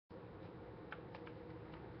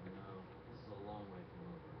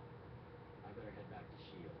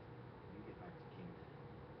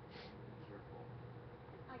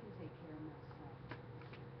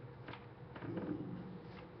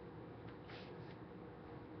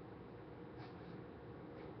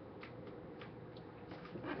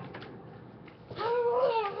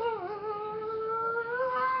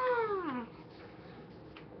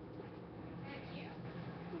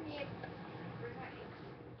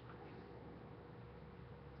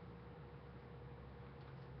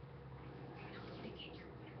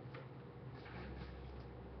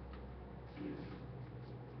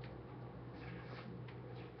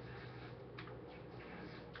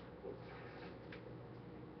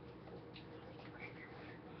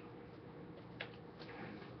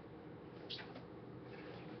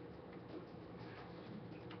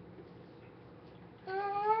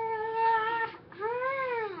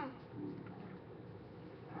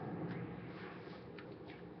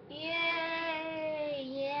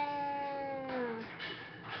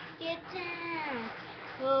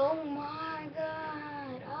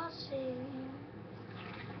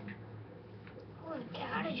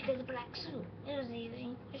the black suit. It was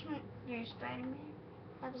easy. There's Spider-Man.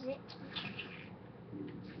 That was it.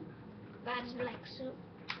 Got his black suit.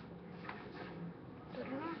 Put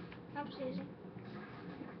it on. That was easy.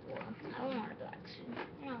 Well, I don't want a black suit.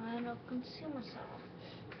 No, I don't conceal myself.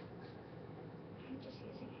 Just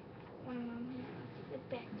easy. One of them. Get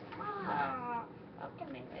back. Ah! Okay,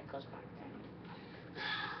 maybe it goes back then.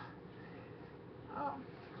 Oh,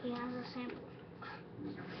 he has a sample.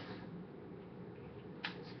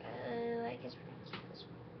 I guess we're gonna keep this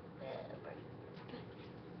one.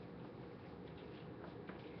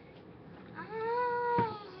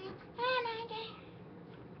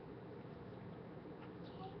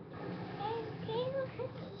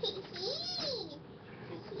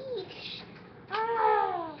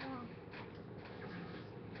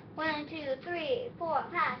 One, two, three, 4,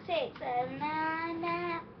 5, 6, 7,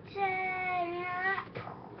 9, 10.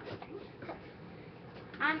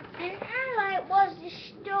 An ally was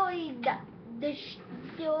destroyed.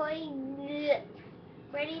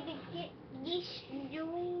 Ready to get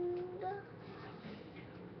destroyed.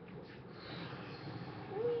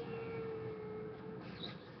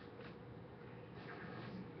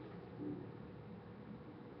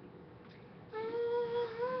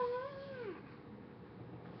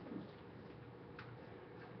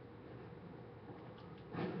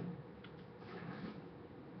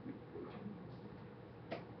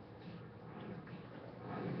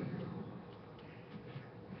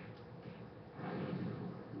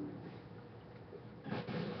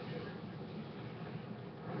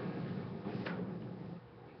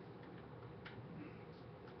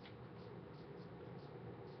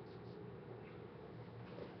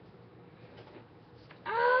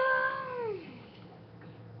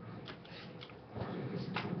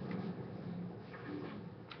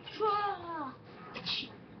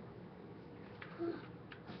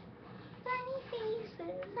 Funny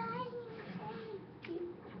faces, I thank you.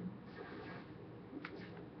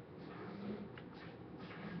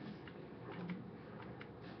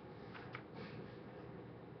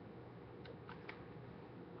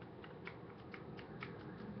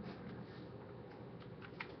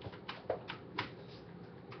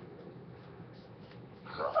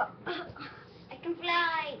 I can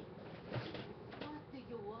fly. What do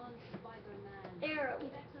you want, Spider-Man? Arrow.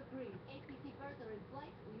 Vector 3, APC birds are in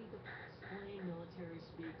flight. We need to... Plain military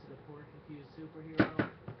speak to the poor confused superhero.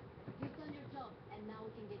 You've done your job, and now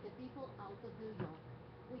we can get the people out of New York.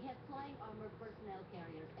 We have flying armored personnel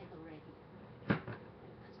carriers at the ready.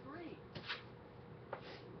 That's great.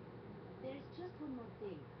 There's just one more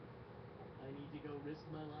thing. I need to go risk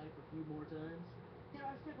my life a few more times. There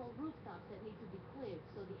are several rooftops that need to be cleared,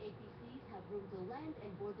 so the APCs have room to land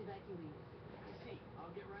and board evacuees. I see.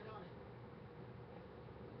 I'll get right on it.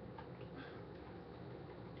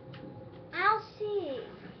 I'll see.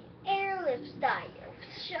 Airlift style.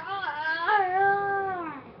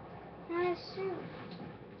 My suit.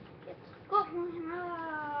 It's going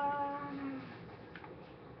on.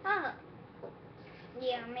 Oh.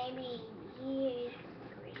 Yeah, maybe he's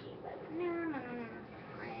crazy, but no.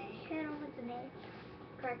 I hit him with the knife,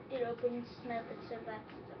 cracked it open, smelled it so bad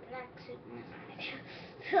with the black suit, and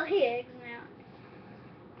fill the eggs out.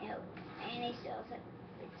 Yep, and he still has it.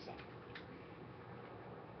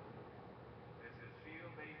 This is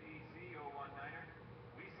Field APC 019er.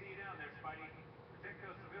 We see you down there, Spidey. Protect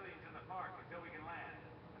those civilians in the park until we can land,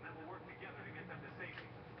 and then we'll work together to get them to safety.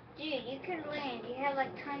 Dude, you could land. You have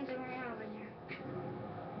like tons of room over there.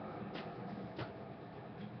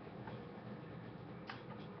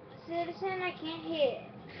 Citizen, I can't hit.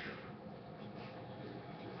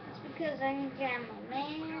 It's because I'm a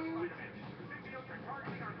man. The symbiotes are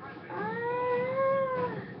targeting our president.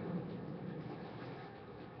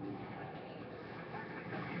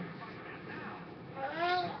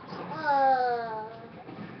 Attack the symbiote, Spider-Man, now!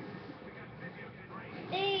 We got symbiotes in range.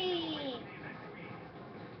 Hey. The evacuees.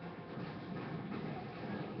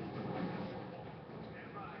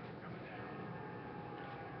 Stand by. Coming down.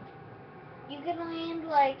 You can land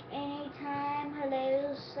like anytime.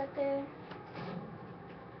 Hello, sucker.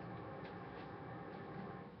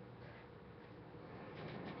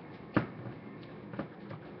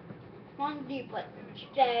 On Depot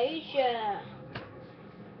Station.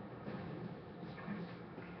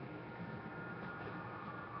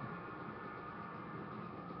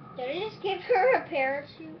 Did I just give her a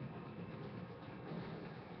parachute?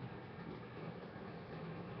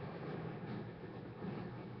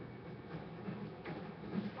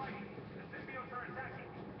 Spidey, the symbiotes are attacking.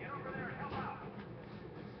 Get over there and help out.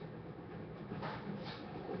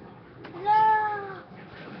 No! Get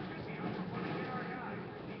rid of the symbiotes before they get our guys.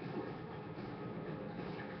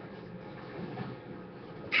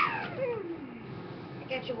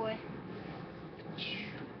 Gotcha, boy.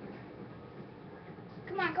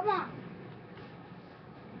 Come on, come on.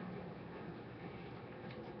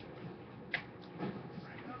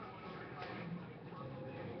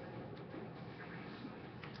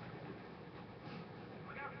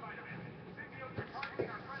 Look out, Spider-Man. Symbiotes are targeting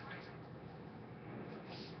our friendly.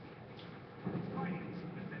 Spidey,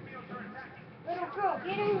 the symbiotes are attacking. Little girl,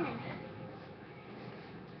 get in.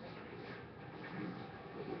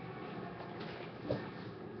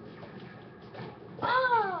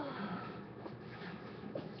 Oh!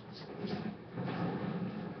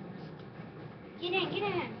 Get in, get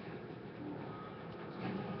in.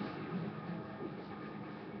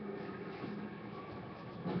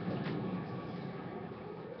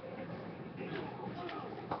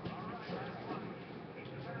 All right, last one. Keep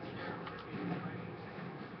the fast pair of symbiotes, Spidey.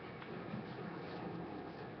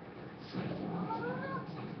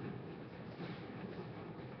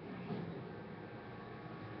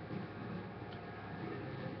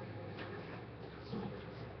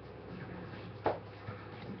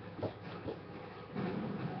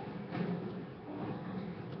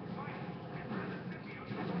 Spidey, get rid of the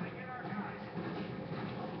symbiotes before they get our guy.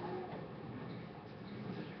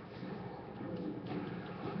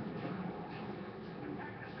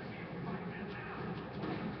 Attack the symbiote, Spider-Man, now!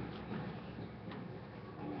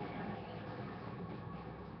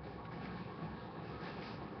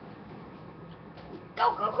 Go,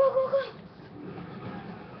 go, go, go, go.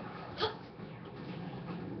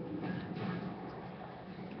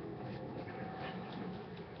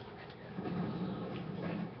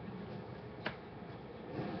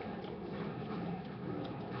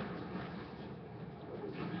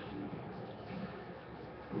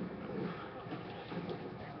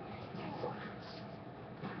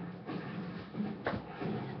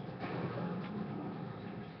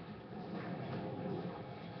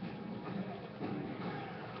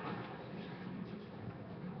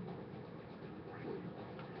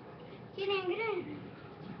 Get in, get in.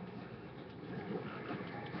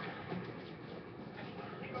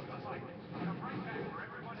 Keep up the fight. I'll come right back for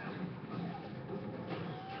everyone else.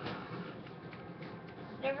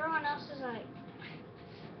 Everyone else is like,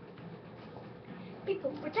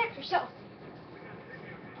 people, protect yourself. We got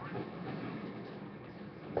symbiote parts.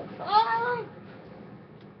 Oh!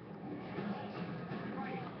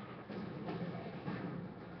 Spidey,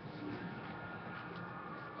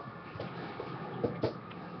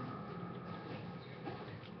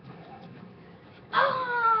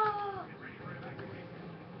 Oh! get ready for evacuation.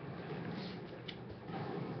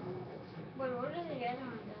 Wait, what did the other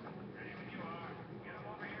one do? Ready when you are. Get them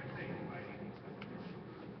over here safe, Spidey.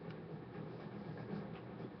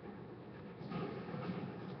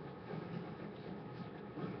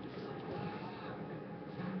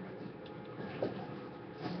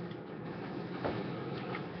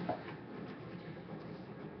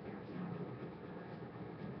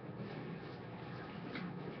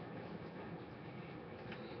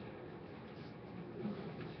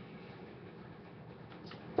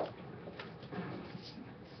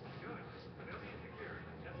 Good. Civilian secured.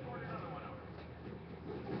 Escort another one over.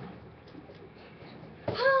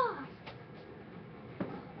 Ah!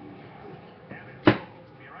 Damage control.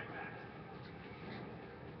 Be right back.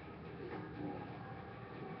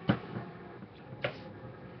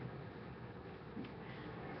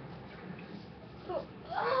 Oh,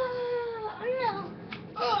 no.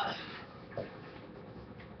 Ugh.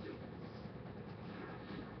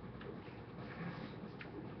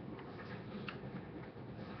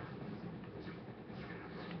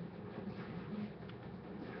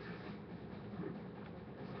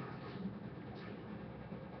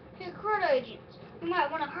 Hey, court agents, you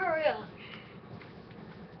might want to hurry up.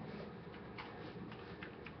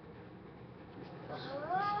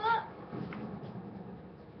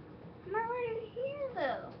 I'm already here,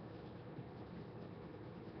 though.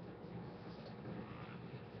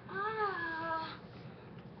 Ah.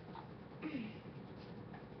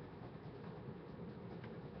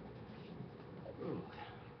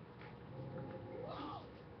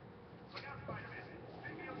 Look out, Spider-Man.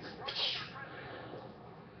 Symbiotes are targeting our friendly.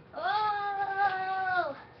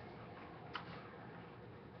 Oh!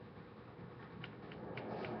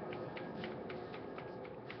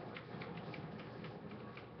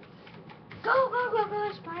 Go, go, go,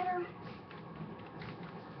 go, Spider.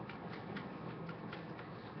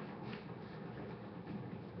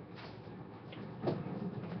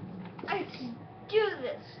 Let's do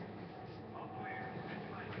this. All clear. Mission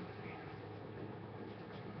landing procedure.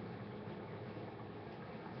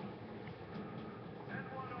 Send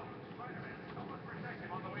one over. Spider-Man, help us protect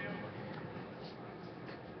him on the way over.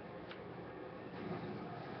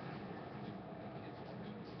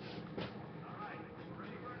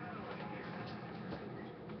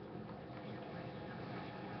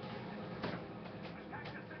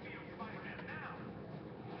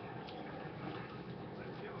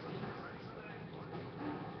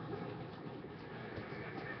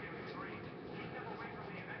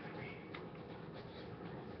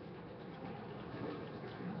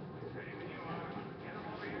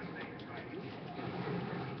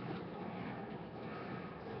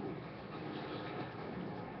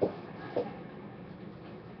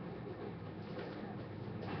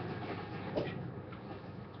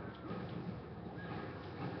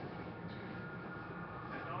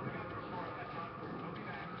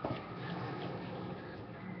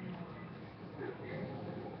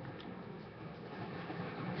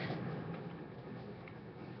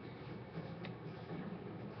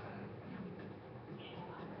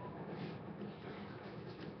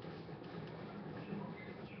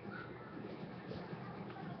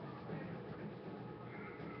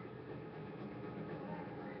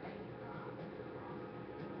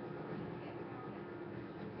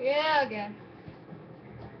 again.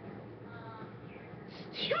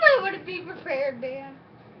 You might want to be prepared, man.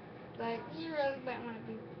 Like, you really might want to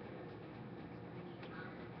be.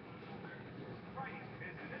 Spidey, the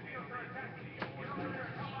symbiotes are attacking. Get over there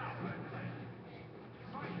and help out.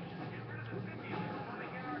 Spidey, get rid of the symbiotes before they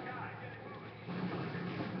get our guy. Get it moving.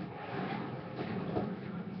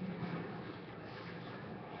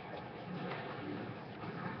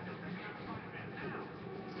 Attack the symbiote Spider-Man now.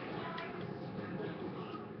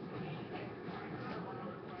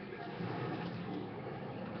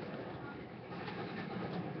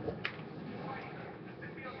 Spidey, the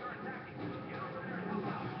symbiotes are attacking. Get over there and help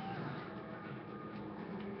out.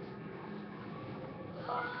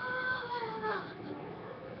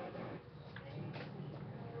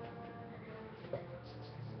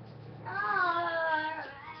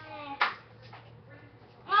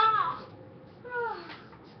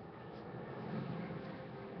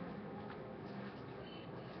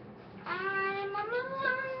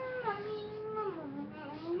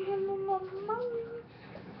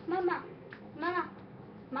 Mama, mama,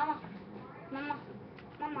 mama, mama,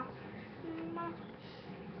 mama, mama.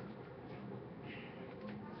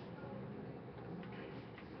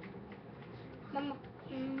 Mama,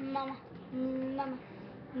 mama, mama,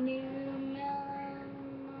 mama.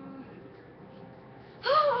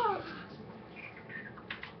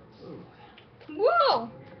 Whoa!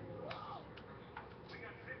 We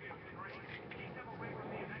got symbiotes in range. Keep them away from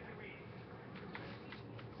the evacuees.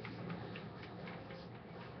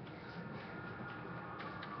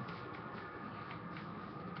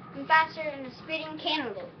 I'm faster than a spitting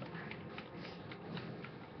cantaloupe.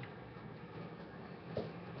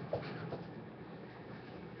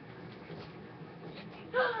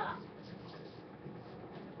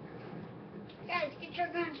 Guys, get your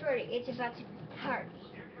guns ready. It's about to party.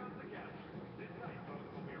 Here comes the captain. Sit tight, folks.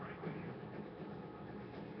 We'll be right with you.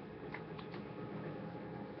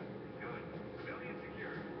 Good. Civilian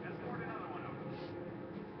secured. Escort another one over.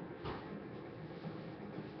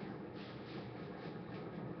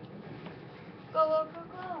 Go, go, go,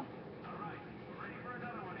 go. All right. We're ready for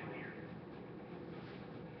another one in here.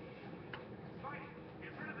 Spidey,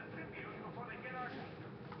 get rid of the symbiotes before they get our...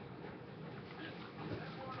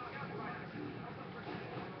 Look out, Spider. Help us protect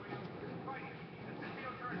them on the way over. Spidey, the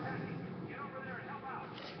symbiotes are attacking. Get over there and help out.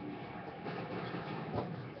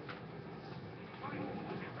 Spidey,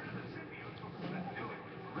 get rid of the symbiotes before... Let's do it.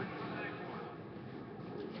 We're ready for the next one. We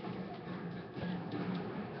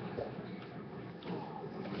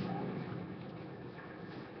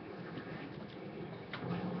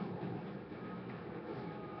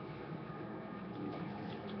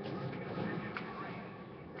got symbiotes in range.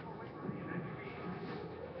 Keep them away from the evacuees.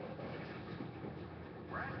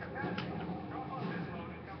 We're at capacity. Drop off this load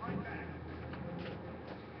and come right back.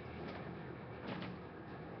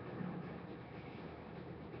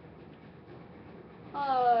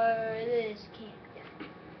 Oh, this can't.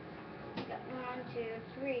 Got 1, 2,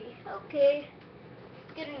 3. Okay.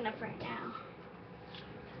 Good enough right now.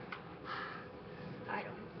 I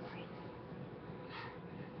don't bring.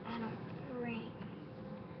 I don't bring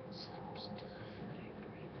some stuff.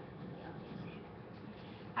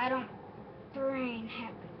 I don't bring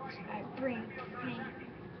happiness. I bring pain.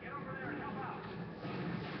 Get over there and help out.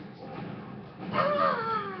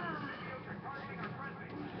 Ah! Symbiotes are targeting our front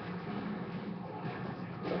base.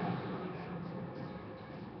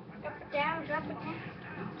 Drop it down, drop it down.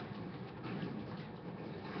 Now.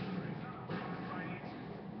 Spidey.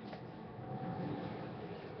 Good. Good. Civilian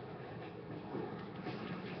secured. Escort another one over.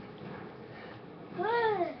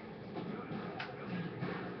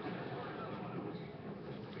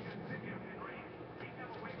 We got symbiotes in range. Keep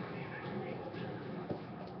them away from the evacuees.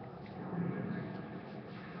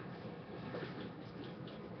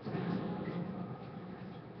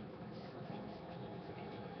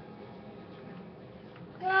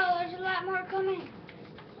 Go, there's a lot more coming.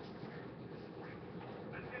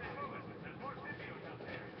 Let's get it moving. There's more symbiotes out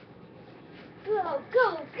there. Go, go,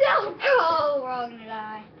 go, go. We're all gonna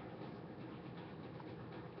die.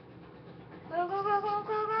 Go, go, go, go,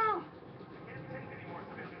 go, go. We can't take any more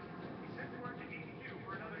civilians. We sent word to HQ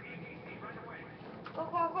for another APC right away. Go,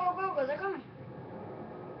 go, go, go, go. They're coming.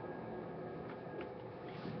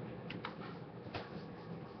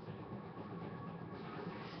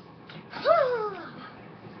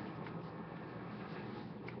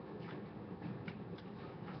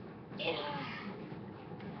 Yeah.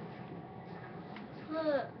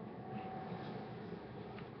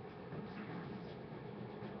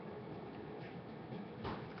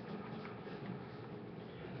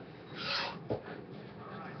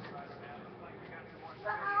 All right, Spider-Man. Looks like we got some more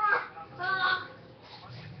civilians coming up the stairs.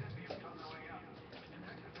 Plenty of symbiotes on the way up.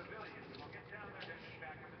 Protect the civilians.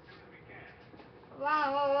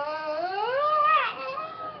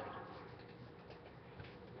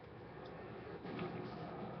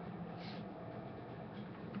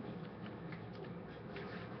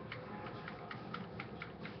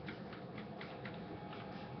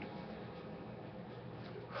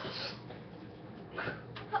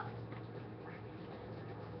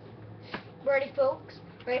 Ready, folks?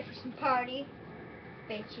 Ready for some party?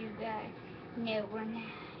 Bet you guys know we're not.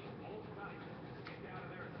 Hold tight. We'll get you out of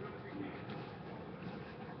there as soon as we can.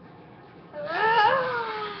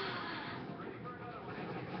 Ah! Ready for another one,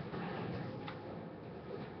 ain't you?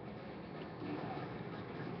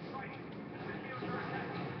 Spidey, the symbiotes are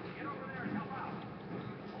attacking. Get over there and help out.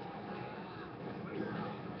 Clear out. Ah! Ready for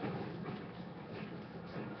the next one.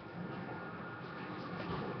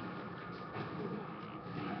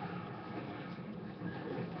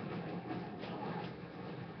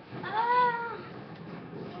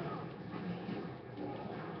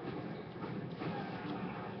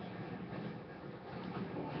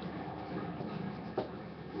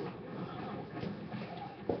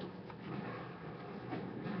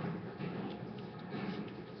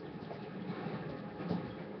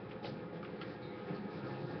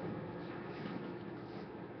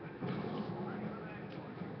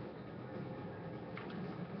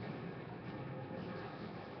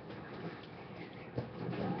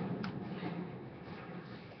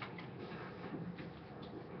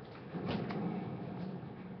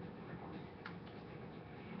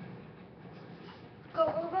 Go,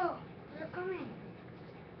 go, go. They're coming.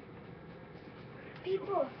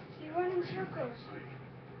 People, you run in circles.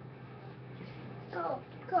 Go,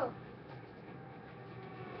 go.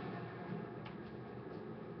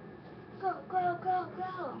 Go, go, go,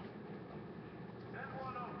 go. Send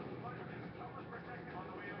one over. Spider-Man, help us protect him on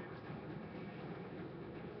the way over.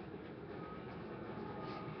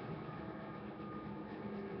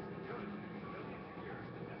 Good. Civilian secured.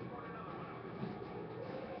 Escort another one over.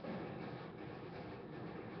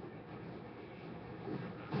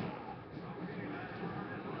 Okay, last guard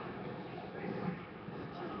is up. Stay tight.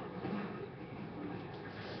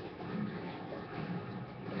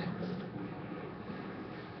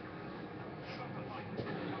 Keep up the fight.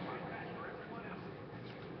 We'll come right back for everyone else.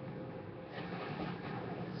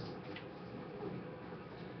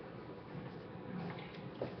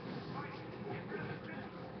 Spidey, get rid of the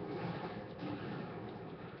symbiote.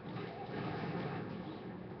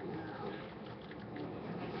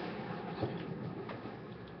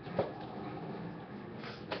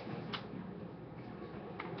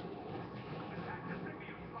 Attack the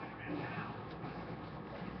symbiote, Spider-Man, now!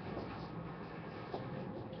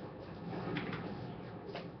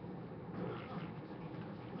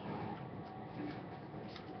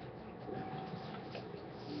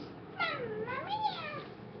 Mamma mia!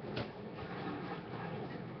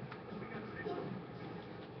 We got signal.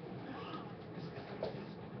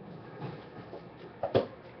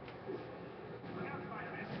 Look out,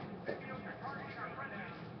 Spider-Man. Symbiotes are targeting our friend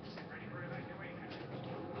now. Get ready for evacuation.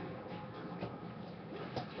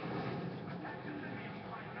 Attack the symbiote,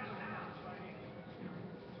 Spider-Man, now, Spidey.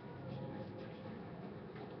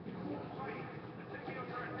 Spidey, the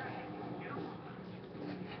symbiotes are attacking. Get them.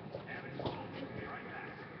 Have it. We'll be right back.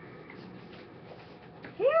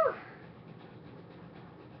 Phew!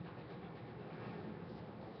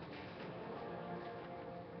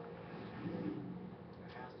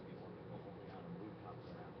 There has to be more people holding out on rooftops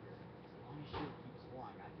around here. As long as SHIELD keeps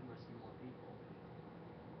flying, I can rescue more people.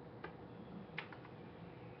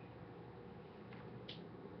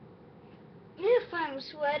 If I'm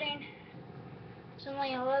sweating, it's only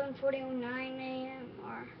 11:49 a.m.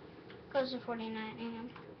 or close to 49 a.m.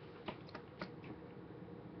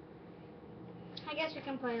 I guess we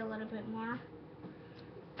can play a little bit more.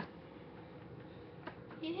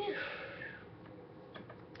 Phew.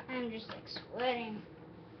 I'm just like sweating.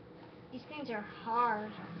 These things are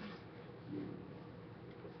hard.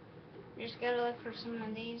 Just gotta look for some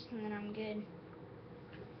of these and then I'm good.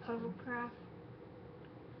 Hovercraft.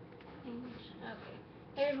 Okay.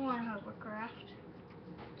 There's one hovercraft.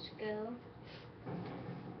 Let's go.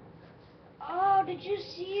 Oh, did you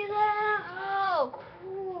see that? Oh,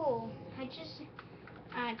 cool. I just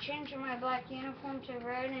changed my black uniform to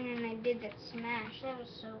red and then I did that smash. That was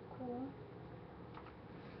so cool.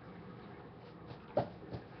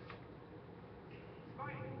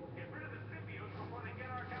 Spidey, get rid of the symbiotes before they get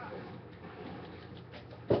our guy.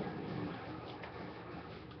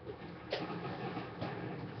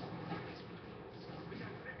 We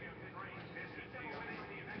got symbiotes in range. This should double finish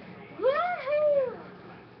the evacuation. Woohoo!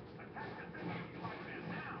 What's left? Attack the symbiote, Spider-Man,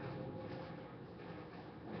 now!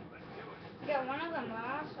 Let's do it. We got one of them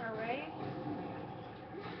lost already.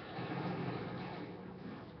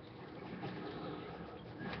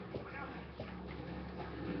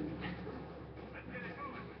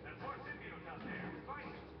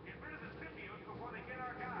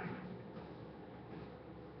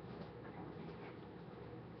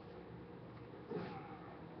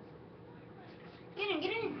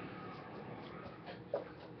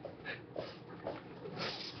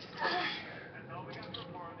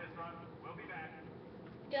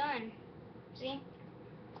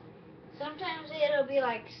 be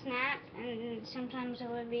like snap, and sometimes it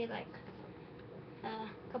would be like a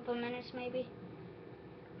couple minutes maybe.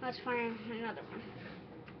 Let's find another one.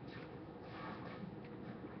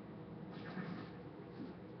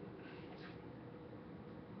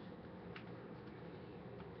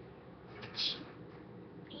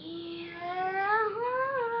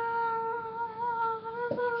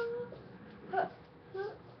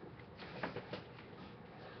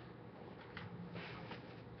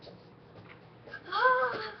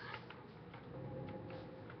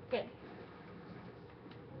 Good.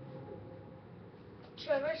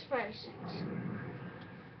 Trevor Spider sense.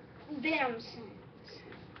 Venom sense.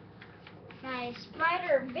 My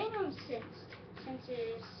spider venom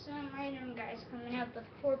senses some random guys coming out with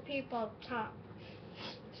 4 people up top.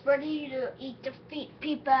 It's ready to eat the feet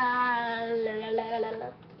people. La, la, la, la, la.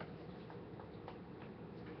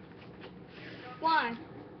 One.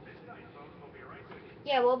 Sit tight, folks. We'll be right with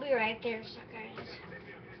you. Yeah, we'll be right there, suckers.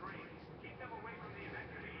 Symbiotes in range. Keep them away from the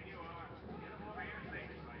evacuating you. Get them over here safe,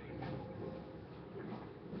 Spidey.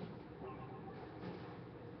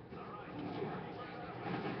 All right. Anywhere that way.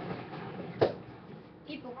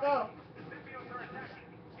 People go. The symbiotes are attacking.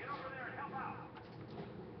 Get over there and help out.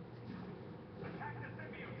 Attack the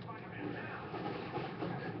symbiote, Spider-Man, now.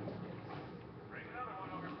 Bring another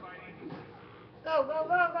one over, Spidey. Go, go,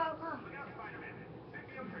 go, go, go. Look out, Spider-Man.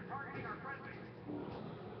 Symbiotes are targeting our friendly.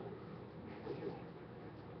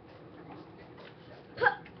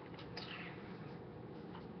 Huh.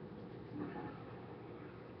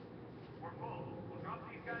 We're full. We'll drop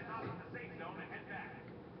these guys off at the safe zone and head back.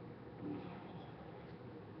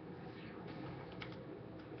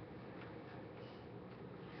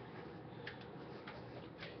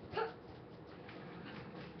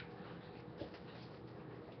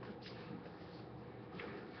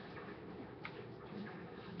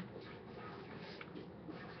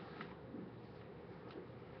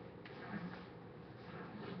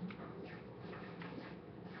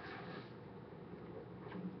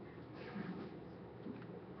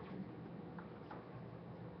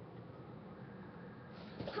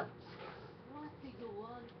 What do you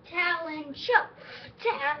want? Talent show,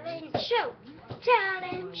 talent show,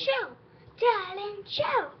 talent show, talent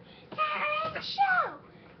show, talent show,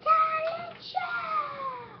 talent show.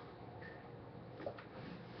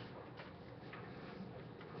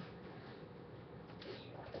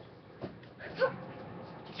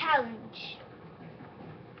 Talent.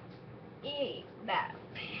 About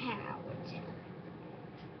power.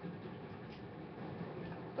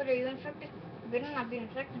 What are you infected? You better not be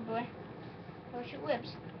infected, boy. Or shoot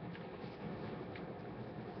whips.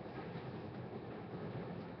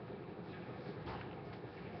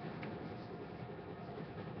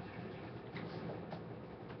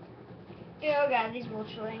 Oh god, these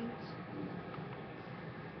vulturelings.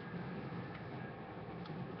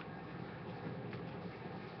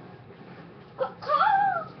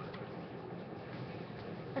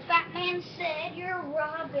 The fat man said you're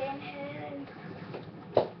Robin Hood.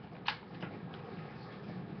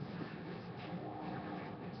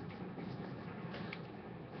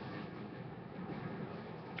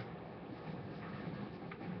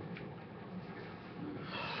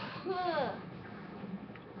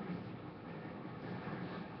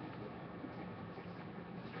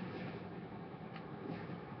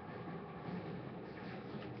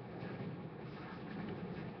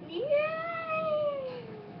 Yay!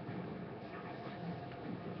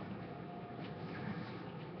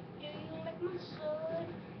 Do you like my sword?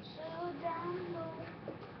 So down low.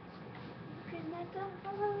 Looking at the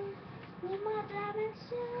hole with my diamond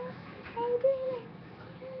sword. Hey, baby.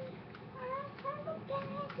 I'm kind of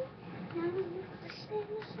daddy. Now I'm with the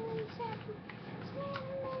stainless steel satin.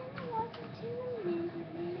 Standing on the walking to the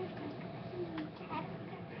mirror.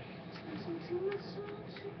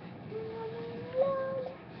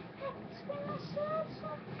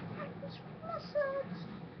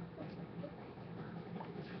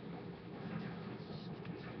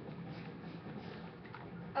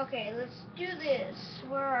 Okay, let's do this.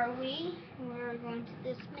 Where are we? We're going to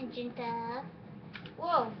this magenta.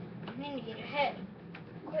 Whoa, I need to get ahead.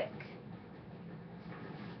 Quick.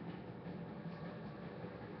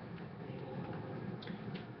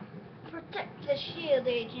 Protect the shield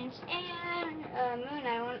agents and Moon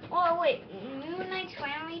Knight. Oh wait, Moon Knight's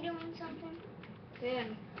finally doing something?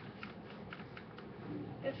 Good.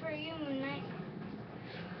 Good for you, Moon Knight.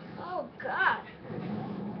 Oh god.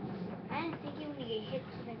 I didn't think he would get hit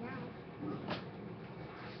to the ground.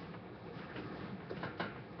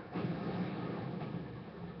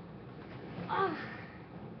 Oh.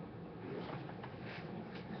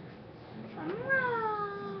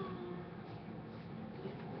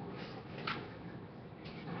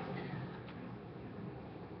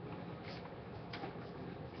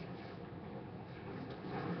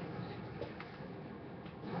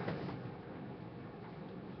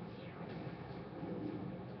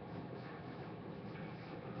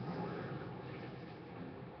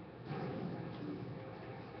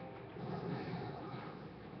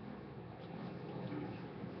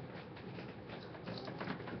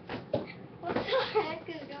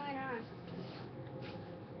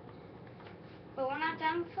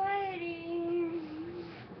 I'm fighting.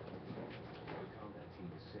 The combat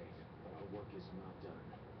team is safe, but our work is not done.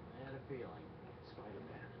 I had a feeling.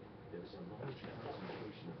 Spider-Man, there's a large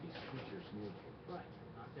concentration of these creatures near you. Right.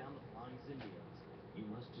 Knock down the flying symbiotes. You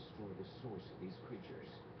must destroy the source of these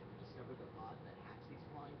creatures. Discover the pod that hatched these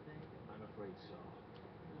flying things? I'm afraid so.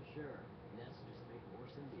 Well, sure. Nests just make more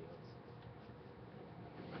symbiotes.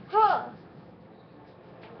 Huh.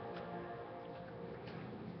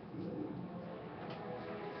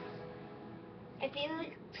 If you'll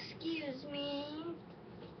excuse me.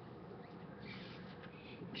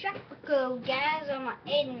 Tropical guys, I'm on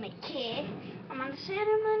Aiden McKay. I'm on the set,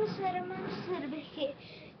 I'm on the set of McKay.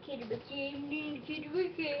 Kitty McKay, Kitty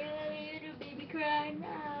McKay, little baby crying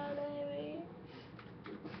out away.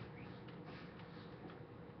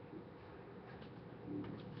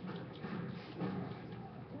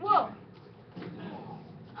 Whoa!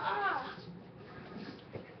 Ah!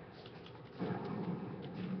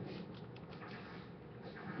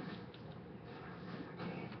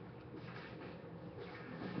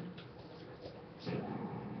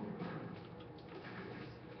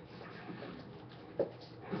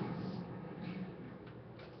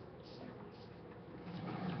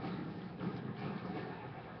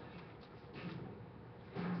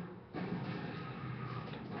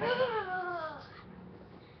 Ah!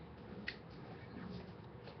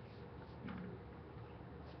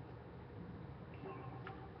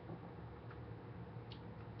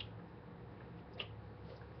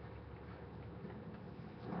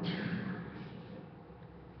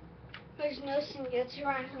 There's no symbiotes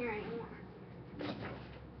around here anymore.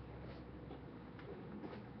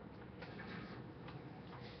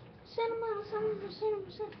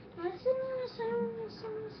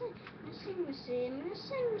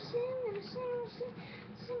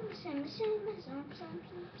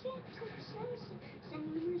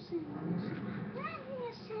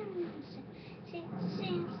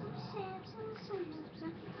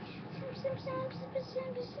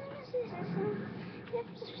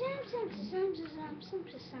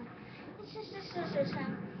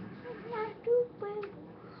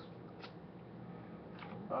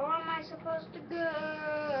 Where am I supposed to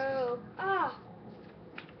go? Ah!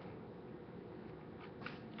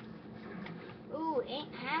 Ooh,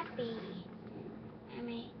 ain't happy. I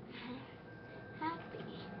mean, happy.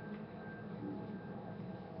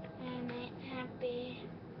 I ain't happy.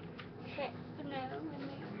 Heck no, I ain't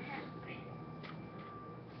happy.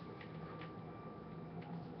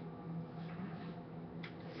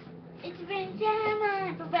 It's been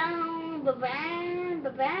time, ba-bam, ba-bam,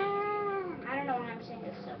 ba-bam. I don't know why I'm saying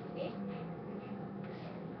this stuff, okay?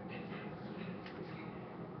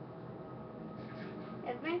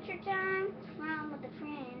 Adventure time, run with a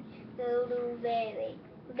friend, go to valley,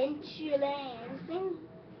 Adventureland, sing,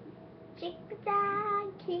 chick the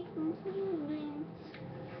dog, kicking feelings,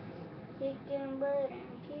 kicking butt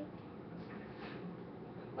and kick.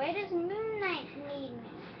 Why does Moon Knight need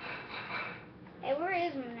me? Hey, where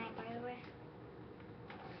is Moon Knight, by the way?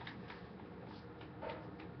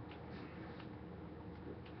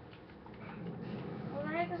 Where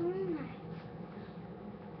the heck is Moon Knight?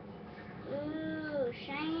 Ooh,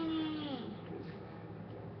 shiny.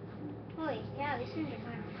 Holy cow, these things are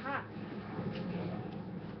kind of hot.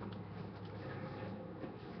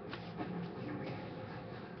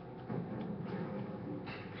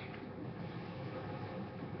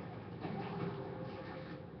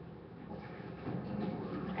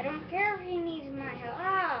 I don't care if he needs my help.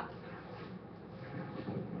 Ah!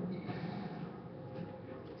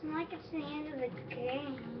 It's not like it's the end of the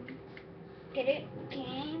game. Get it?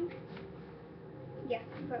 Game? Yeah,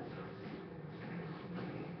 bro.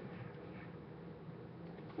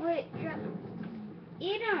 Wait, drop.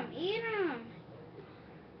 Eat him! Eat him!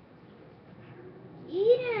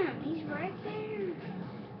 Eat him! He's right there.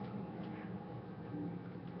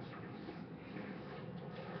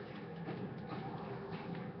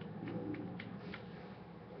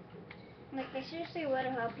 Like, I seriously would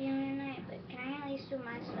help you tonight, but can I at least do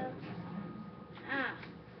my stuff? Ah.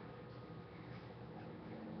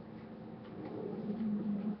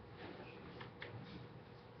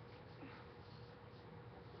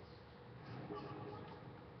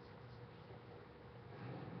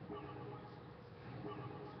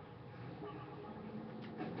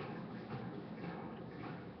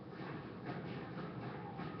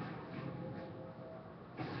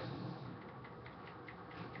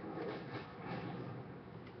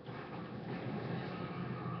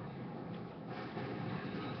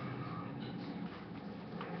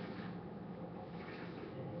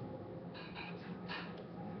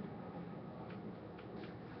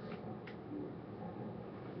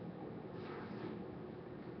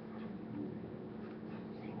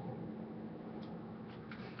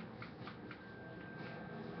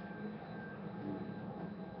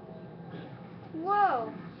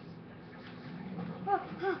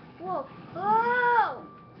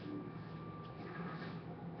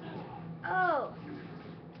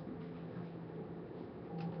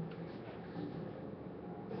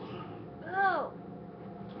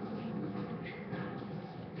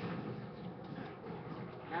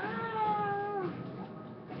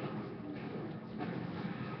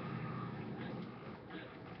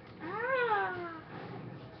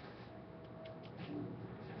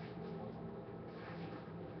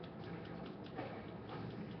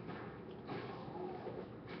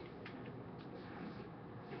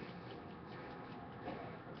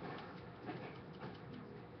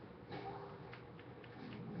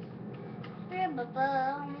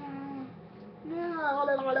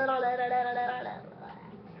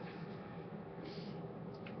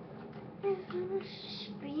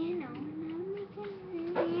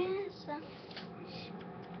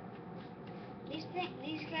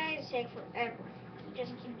 These guys take forever.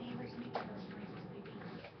 Just kidding.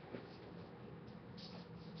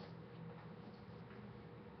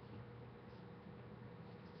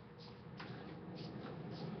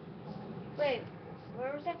 Wait,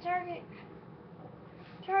 where was that target?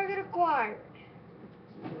 Target acquired.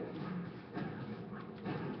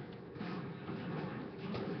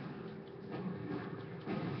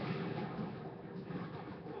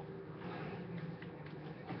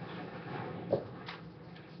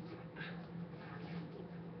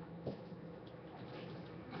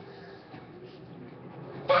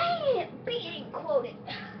 Dang it, being quoted.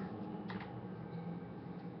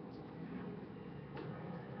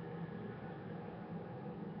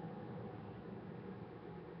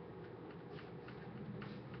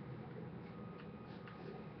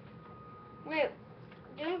 Wait,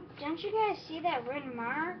 don't you guys see that red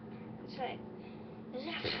mark? It's like, is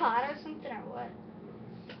it a pot or something or what?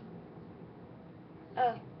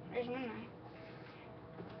 Oh, there's one knife.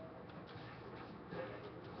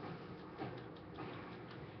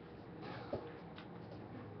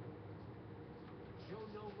 Show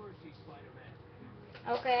no mercy, Spider-Man.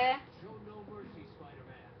 Okay, Show no mercy,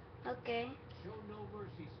 Spider-Man. okay. Show no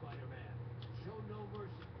mercy, Spider-Man. Show no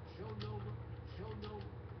mercy. Show no mer- Show no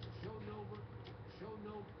Show no mer- Show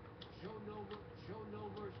no Show no mer- Show no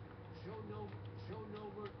mercy. Show no Show no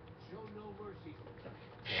mer- Show no mercy.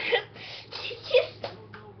 Show no mercy.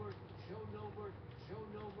 Show no mercy. Show no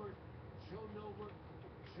mercy. Show no mer-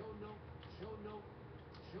 Show no Show no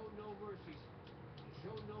Show no mercy.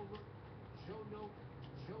 Show no mer- Show no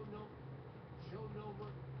Show no Show no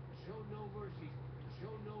mer- Show no mercy.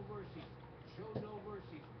 Show no mercy. Show no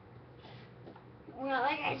mercy. Well,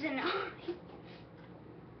 that guy's annoying.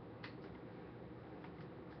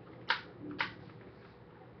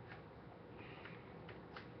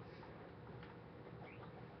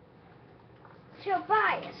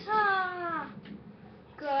 Tobias,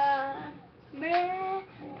 God, man,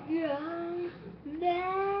 young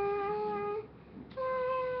man.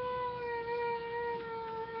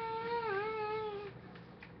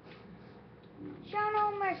 Show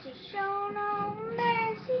no mercy, show no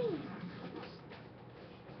mercy.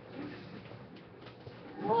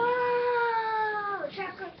 Whoa,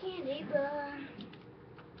 chocolate candy bar.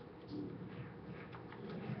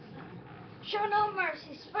 Show no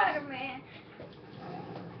mercy, Spider-Man.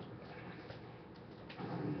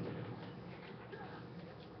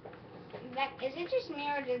 Is it just me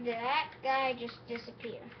or did that guy just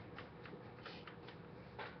disappear?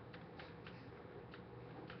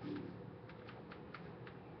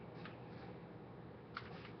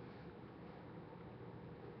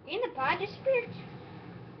 And the pod disappeared?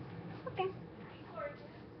 Okay.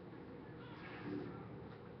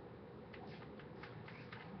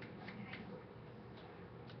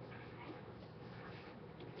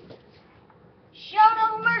 Show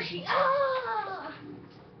no mercy. Ah!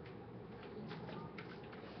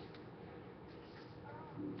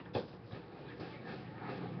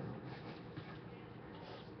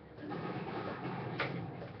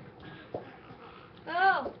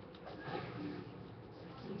 Oh.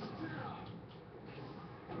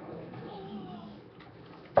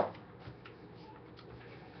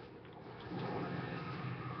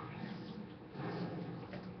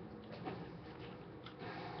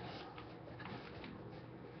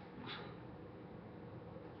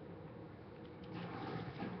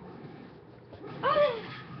 Ah!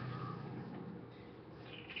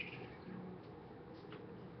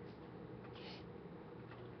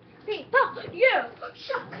 People, you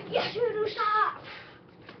suck. Yes, you do suck.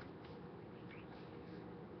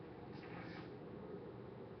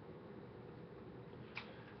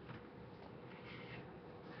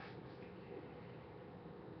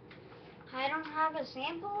 I don't have a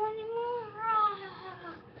sample anymore.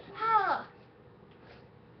 Ah.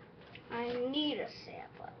 I need a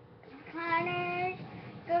sample. Honey,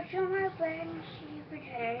 go to my bed and see if it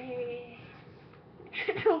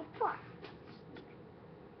has. No fun.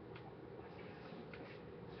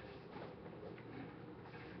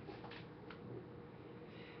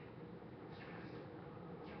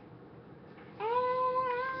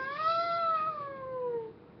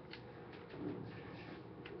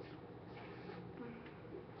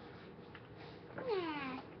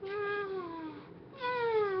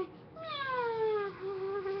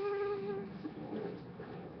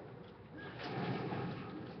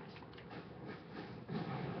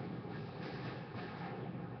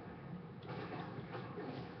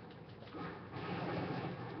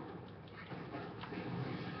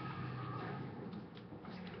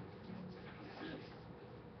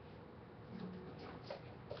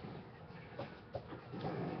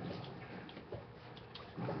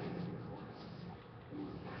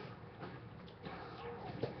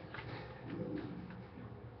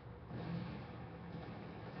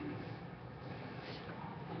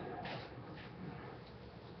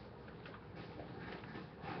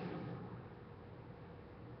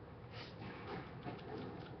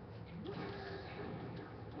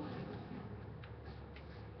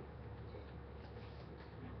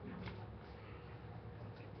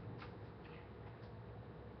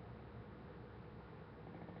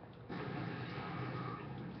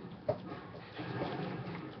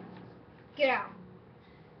 Get out.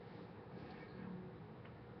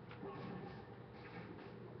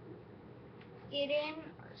 Get in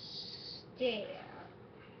or stay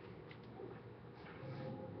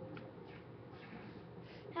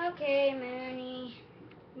out. Okay, Mooney.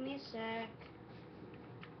 Give me a sec.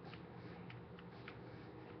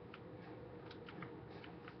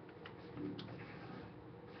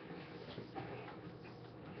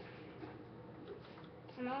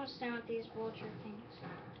 I'm almost done with these vulture things.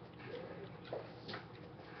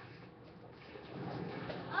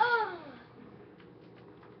 Oh!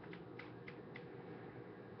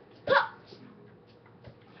 Pop!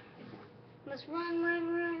 Let's run, run,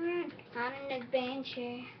 run, run. On an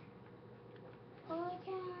adventure. Holy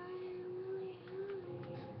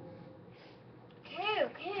cow,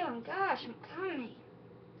 okay, oh gosh, I'm coming.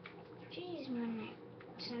 Jeez, man,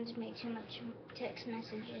 it sends me too much text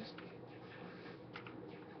messages.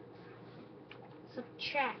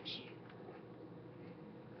 Subtraction.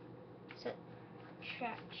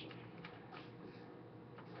 Subtraction.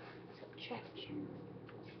 Subtraction.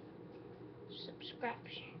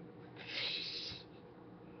 Subscription.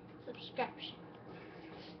 Subscription.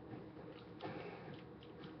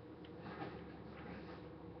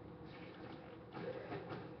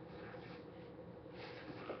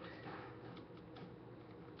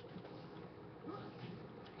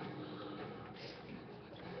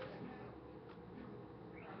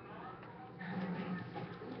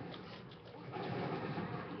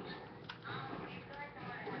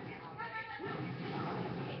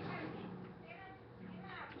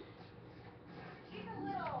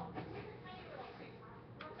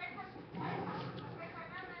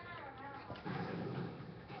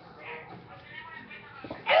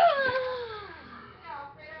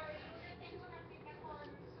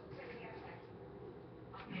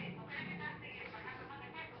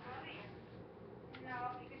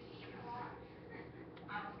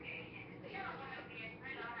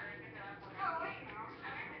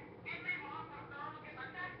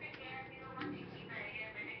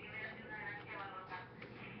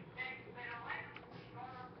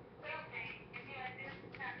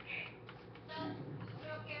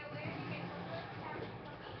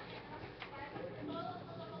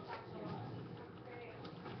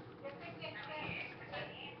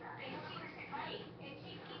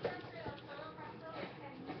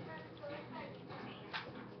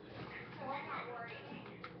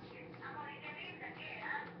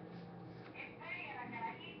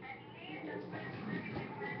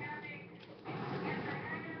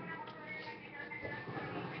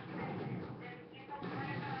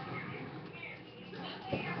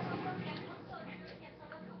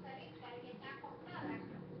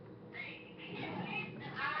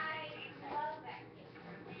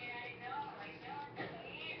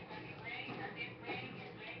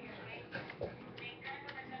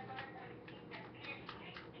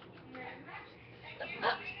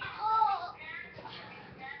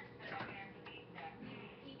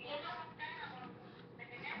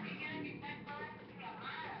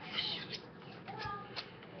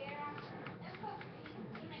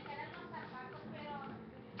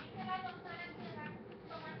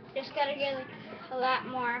 Just gotta get a lot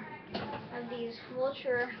more of these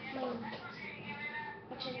vulture wings,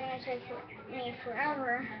 which is gonna take me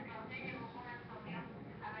forever.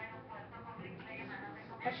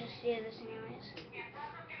 Let's just do this anyways.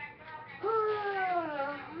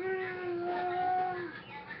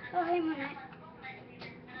 Oh, hey, Moon Knight.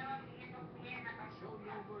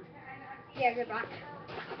 Yeah, goodbye.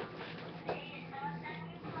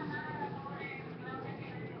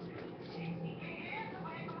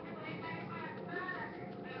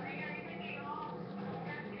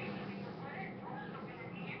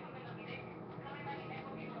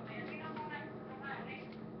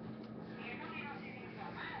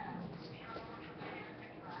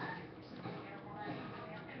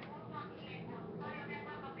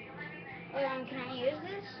 Hold on, can I use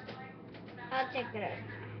this? I'll take it out.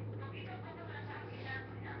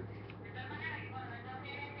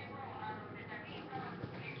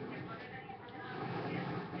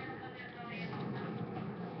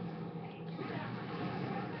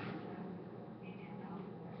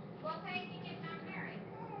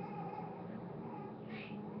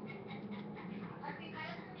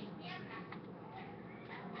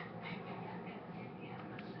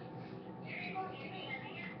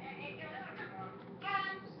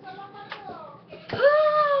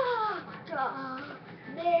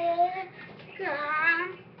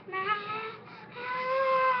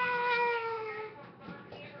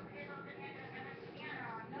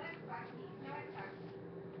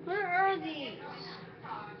 Where are these?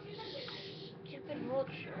 Stupid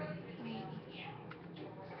vulture.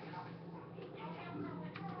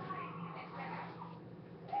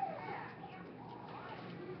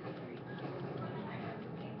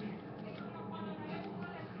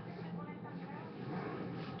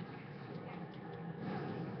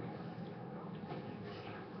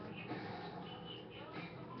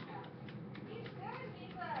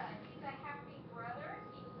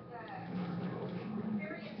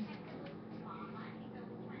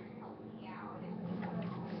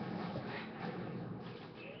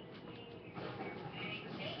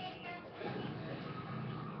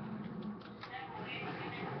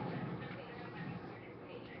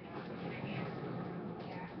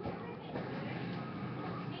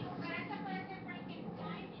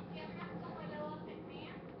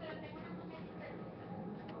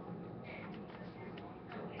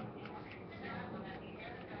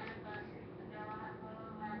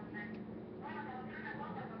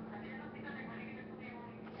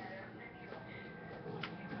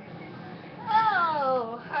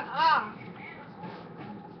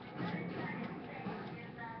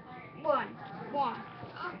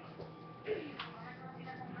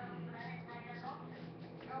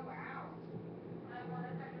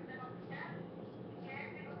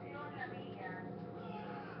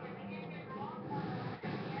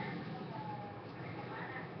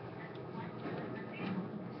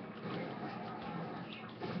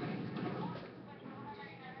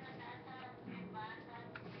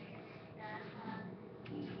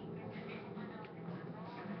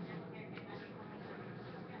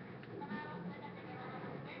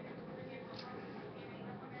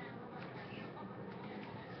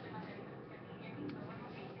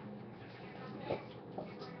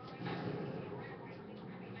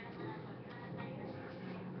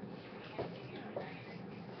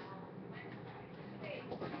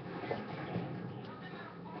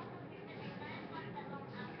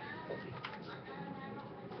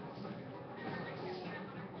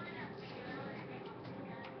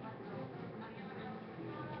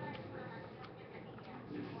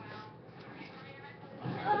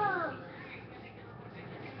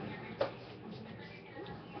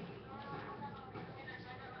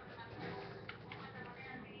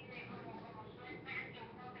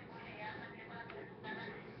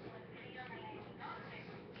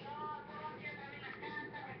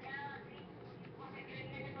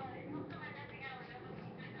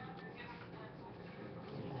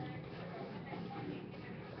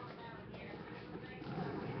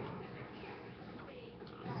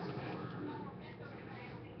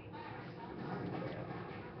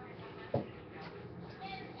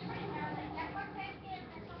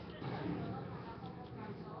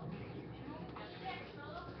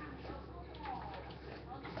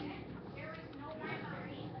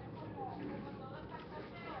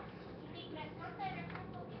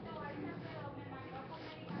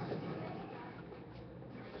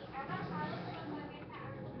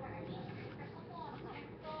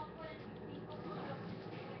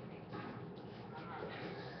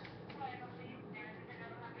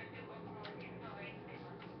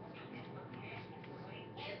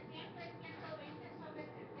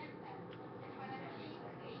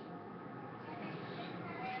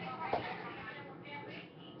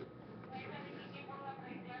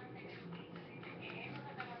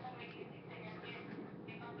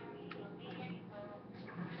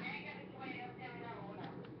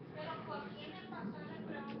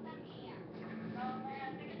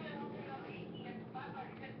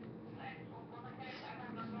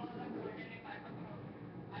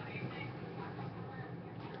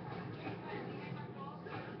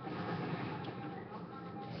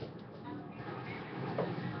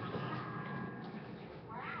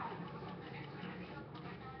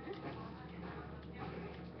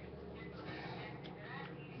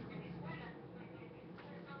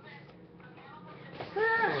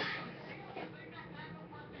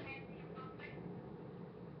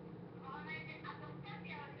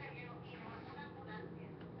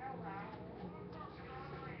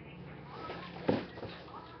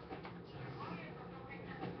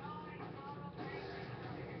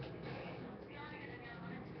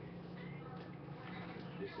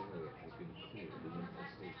 This area has been cleared of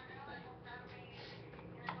infestation.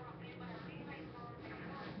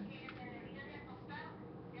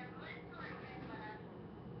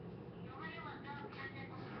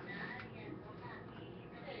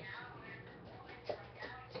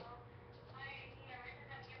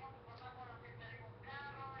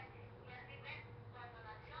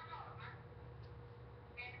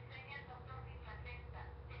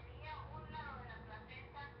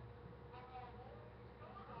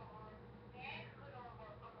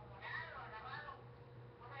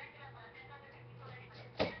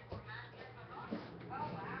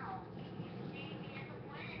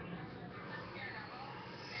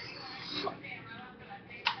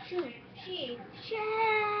 Shoot, shit, shit.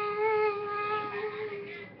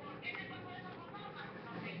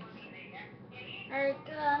 Are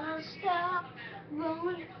gonna stop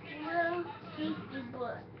rolling, will kick your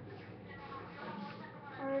butt.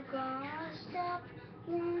 Are gonna stop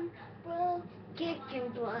rolling, will kick your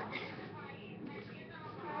butt.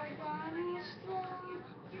 Are gonna stop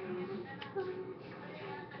rolling, will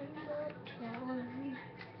kick your butt.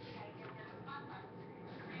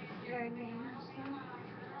 We're gonna stop,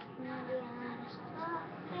 we're gonna stop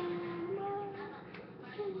them all.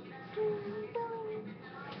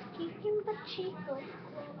 Kicking the chico.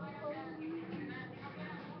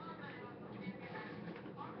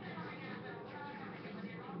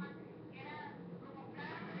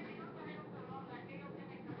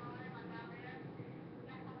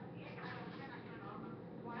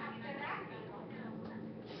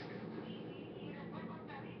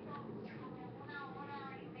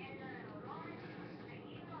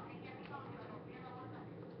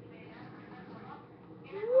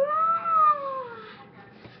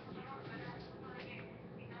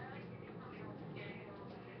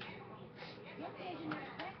 Yes, Agent,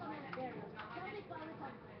 you're back on those barriers. Tell me about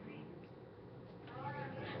it.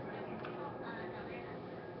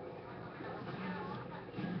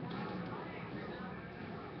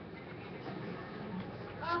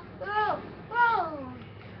 Oh, oh, oh.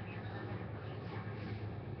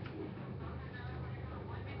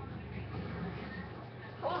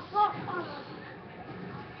 Oh, oh, oh.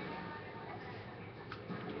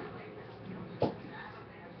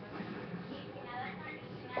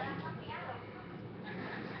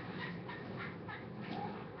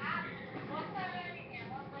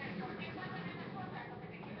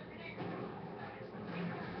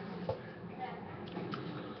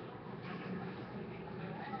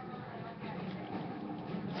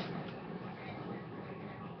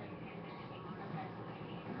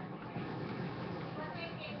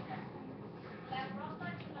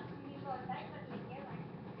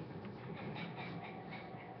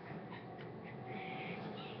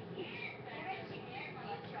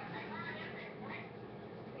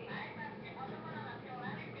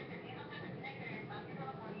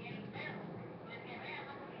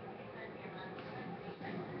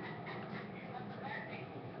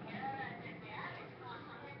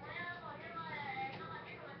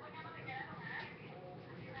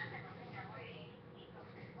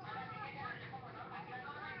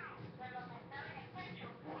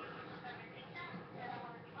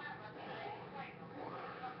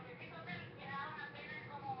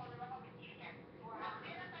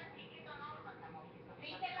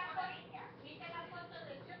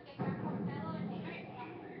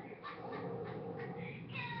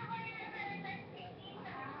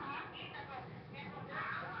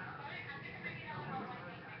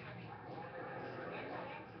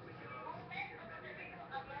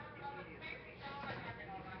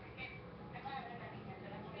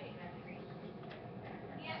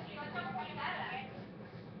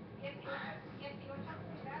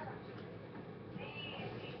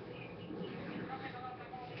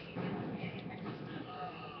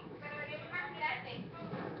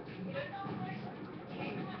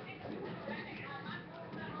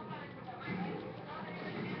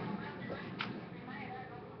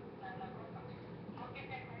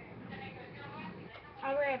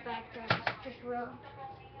 I'll be right back, guys. Just real.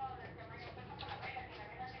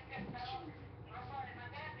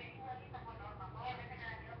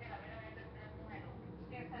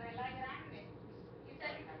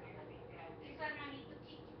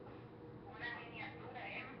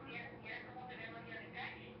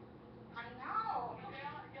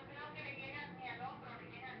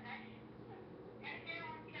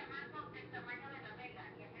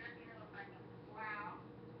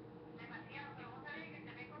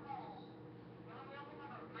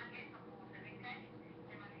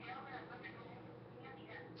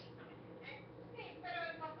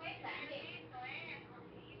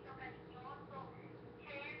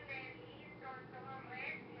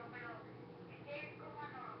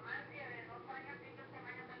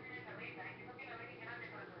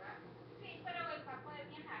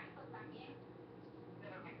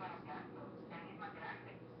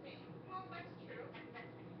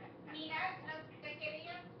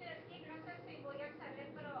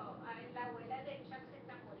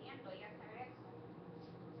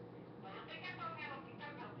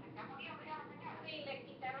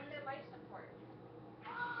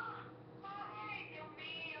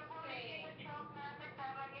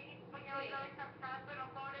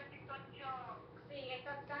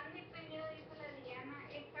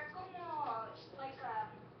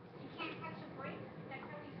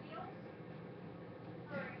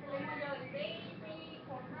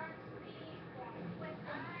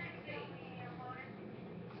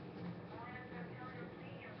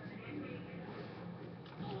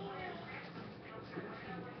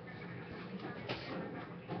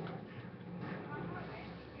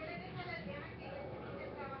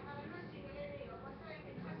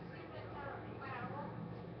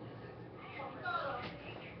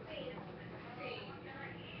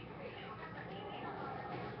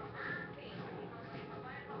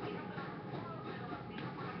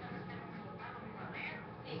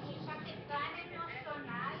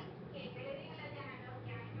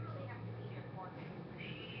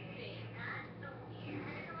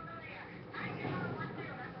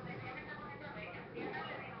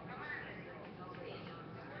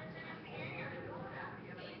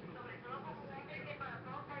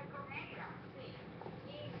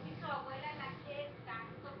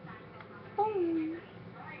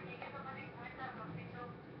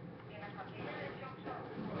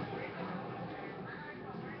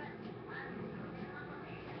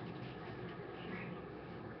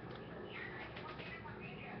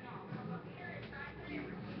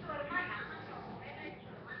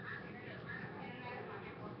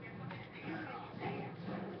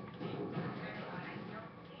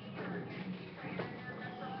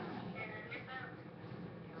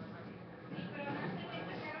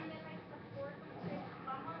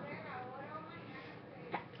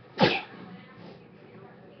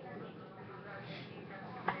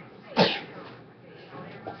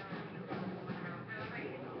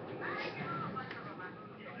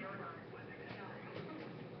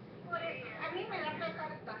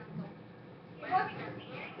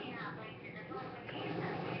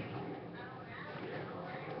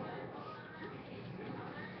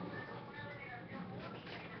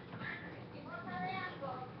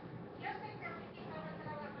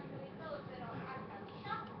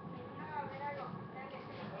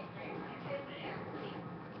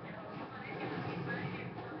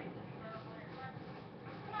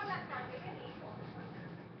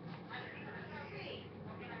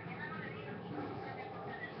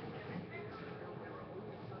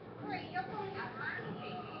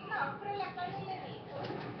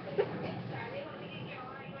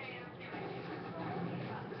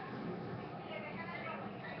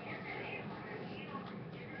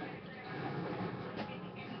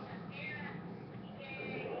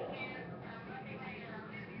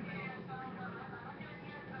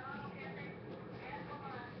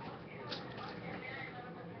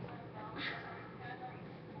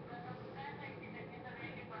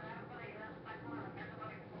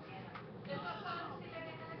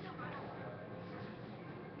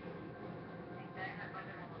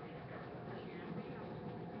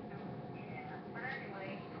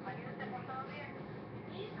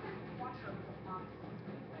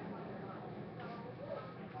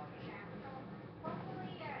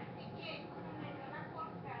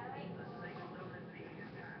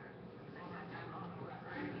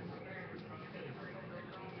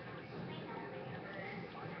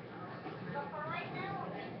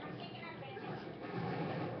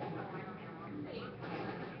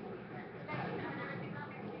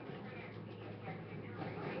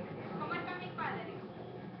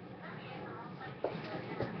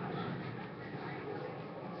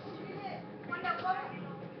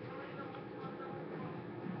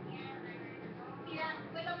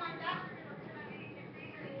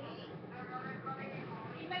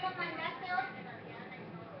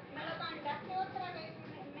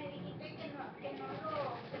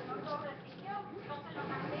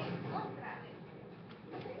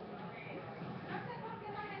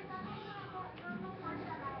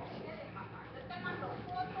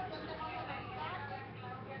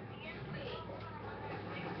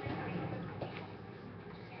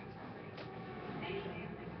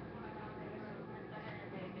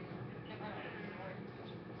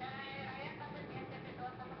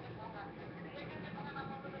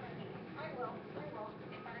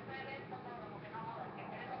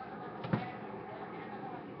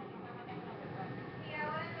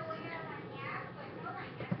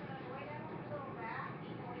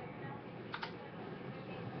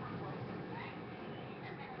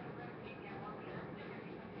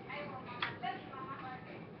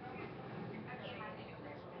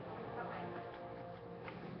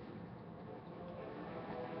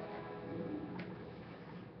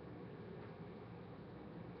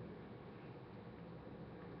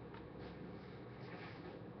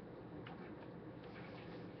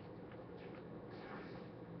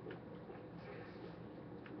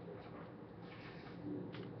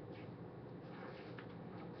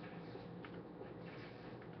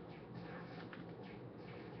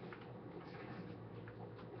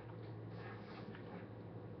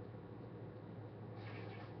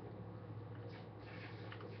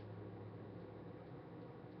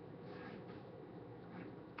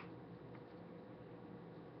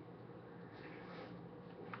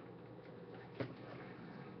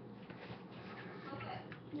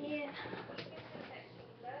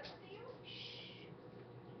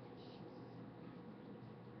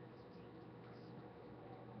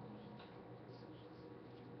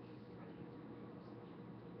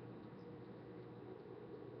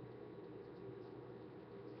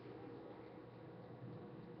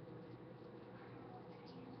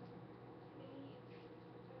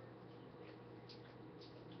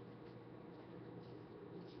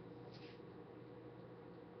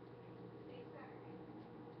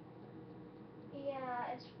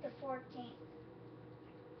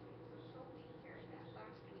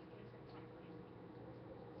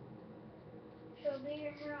 she'll be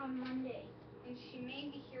here on Monday. And she may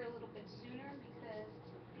be here a little bit sooner because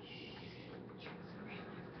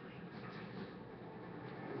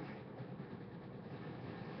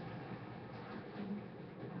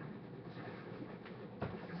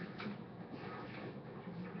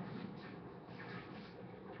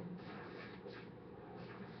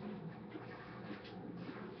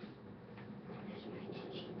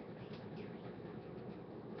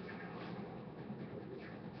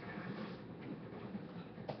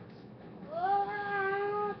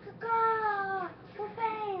Whoa, caw,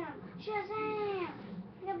 bam, shazam,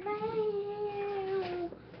 bam,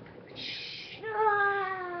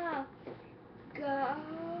 go,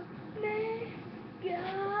 man,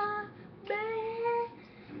 go,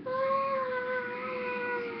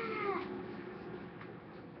 man,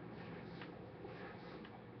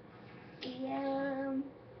 Yum,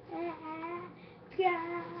 go,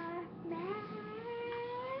 man.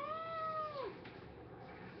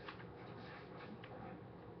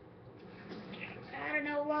 I don't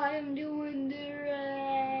know what I'm doing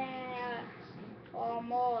there.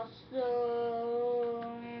 Almost.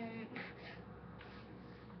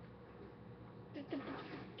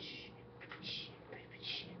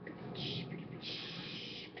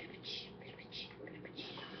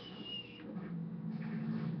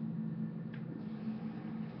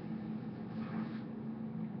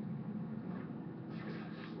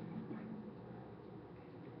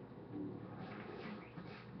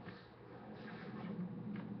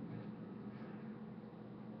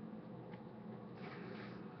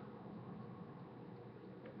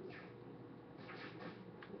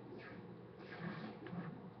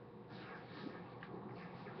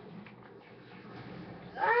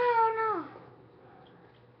 Oh no!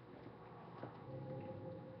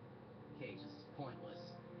 Cage, this is pointless.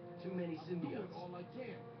 Too many I'm doing symbiotes. all I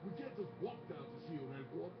can. We can't just walk down to SHIELD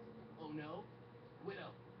headquarters. Oh no?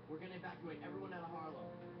 Widow, we're gonna evacuate everyone out of Harlem.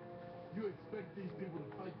 You expect these people to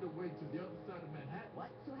fight their way to the other side of Manhattan?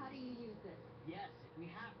 What? so how do you use this? Yes, if we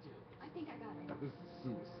have to. I think I got it. This is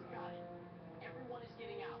suicide. Got it. Everyone is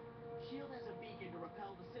getting out. SHIELD has a beacon to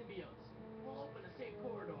repel the symbiotes. We'll open a safe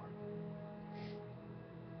corridor.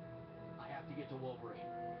 I have to get to Wolverine.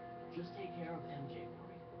 Just take care of MJ for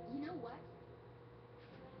me. You know what?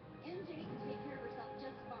 MJ can take care of herself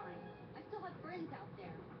just fine. I still have friends out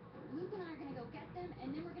there. Luke and I are gonna go get them,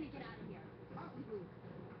 and then we're gonna get out of here. Aren't we, Luke?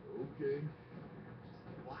 Okay.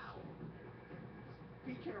 Wow.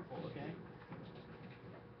 Be careful, okay?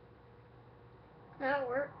 That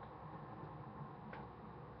worked.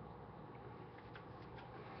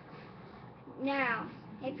 Now,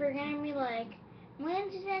 if you're gonna be like,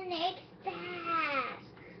 when's the next bass?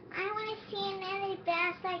 I want to see another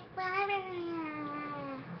bass like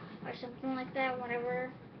Spiderman. Or something like that,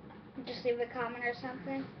 whatever. Just leave a comment or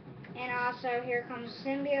something. And also, here comes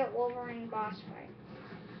Symbiote Wolverine boss fight.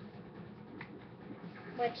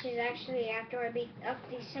 Which is actually after I beat up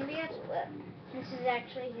these symbiotes, but this is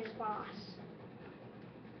actually his boss.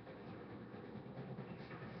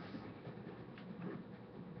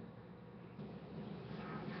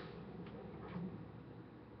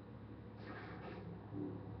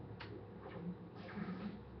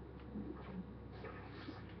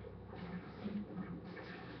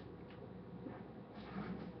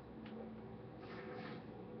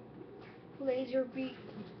 Laser beam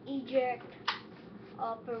eject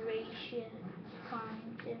operation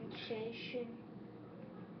condensation.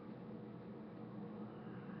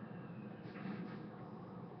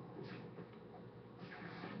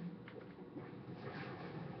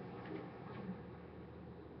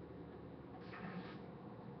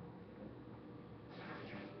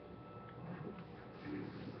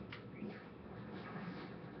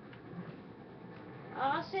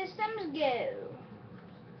 All systems go.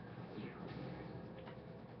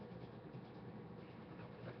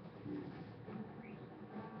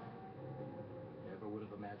 Never would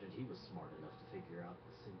have imagined he was smart enough to figure out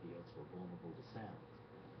the symbiotes were vulnerable to sound.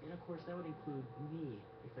 And of course, that would include me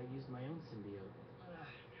if I used my own symbiote. I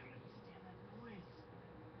can't stand that noise.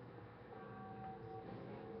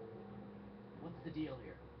 What's the deal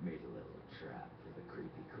here? Made a little trap for the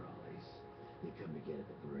creepy crawlies. They come to get at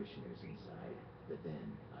the parishioners inside, but then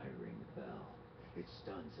I ring the bell. It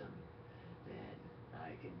stuns them. Then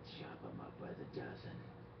I can chop them up by the dozen.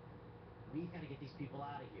 We've got to get these people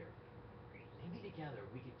out of here. Maybe together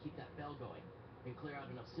we could keep that bell going and clear out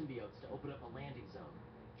enough symbiotes to open up a landing zone.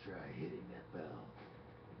 Try hitting that bell.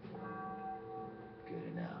 Good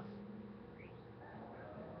enough.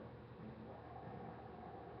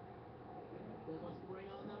 Then let's bring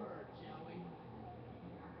on the herd, shall we?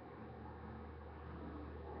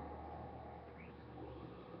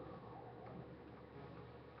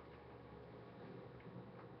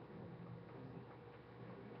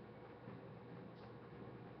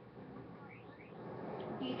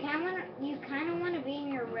 you kind of want to be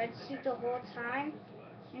in your red suit the whole time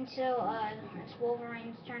until it's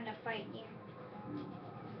Wolverine's turn to fight you.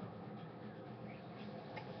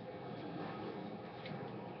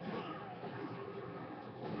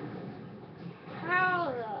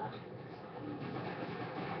 How the...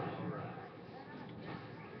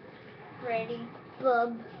 Ready,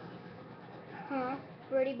 bub. Huh?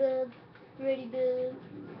 Ready, bub. Ready, bub.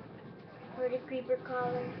 Ready, creeper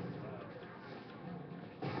collar.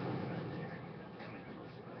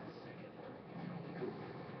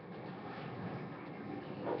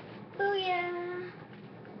 Booyah!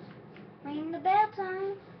 Ring the bell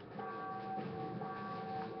time.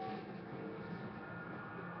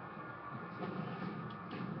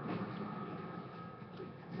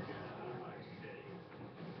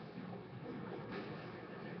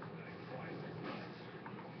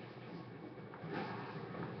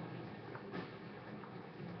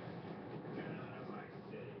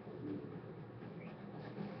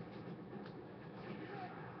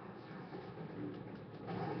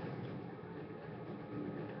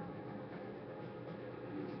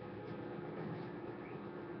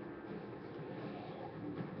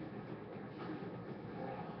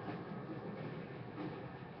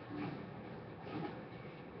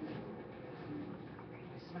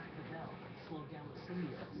 I smacked the bell and slowed down the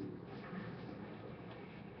symbiotes.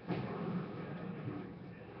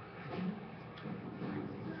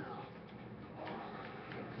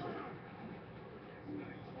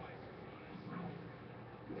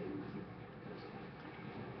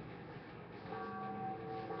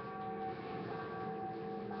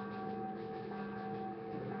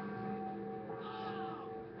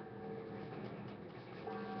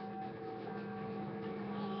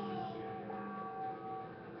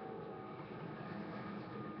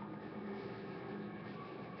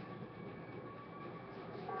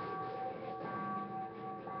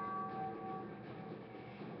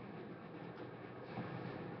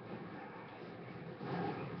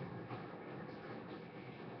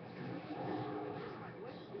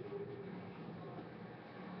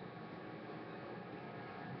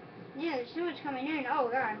 Yeah, there's too much coming in. Oh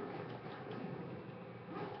god.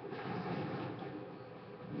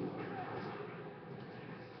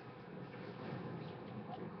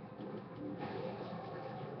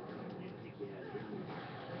 Get together.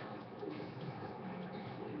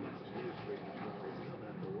 We've got some new creepy crawlies coming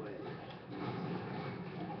up the way.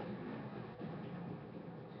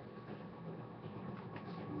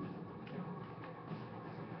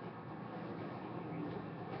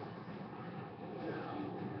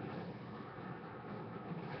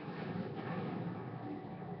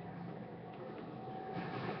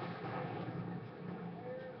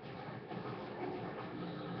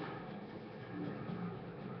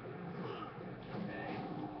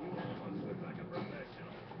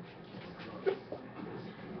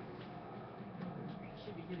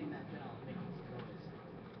 Should be hitting that bell and making some noise.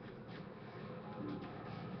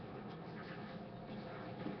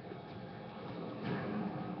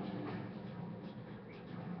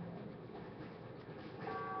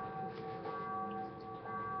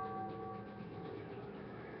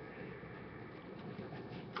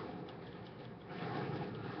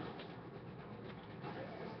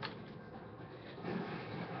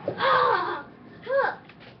 Ah! Huh.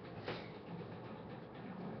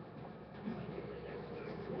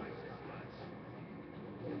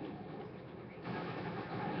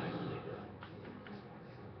 Nicely done.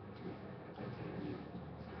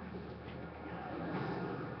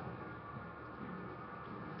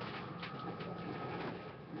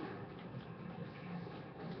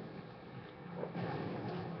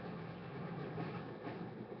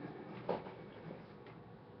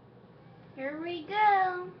 Here we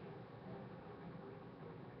go.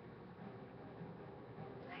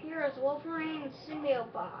 Here is Wolverine's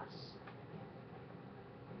symbiote boss.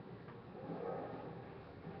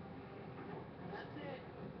 That's it.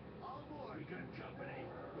 All aboard. We got company.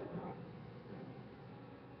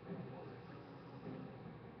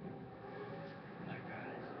 I got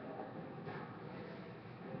it.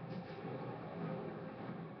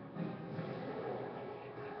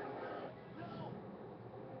 No!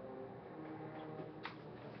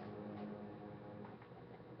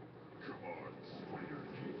 Come on, Spider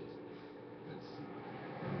Kid. Let's see.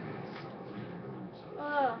 Something burns Ugh.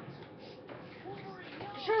 out. Wolverine,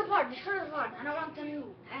 no! Destroy the pod, destroy the pod. I don't want them,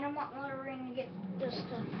 I don't want Wolverine to get this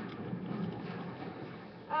stuff.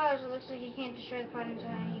 Oh, so it looks like he can't destroy the pod until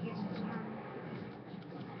he gets his armor.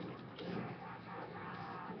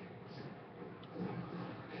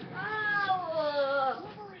 Oh!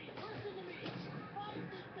 Wolverine, listen to me! Fight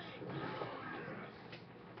this thing!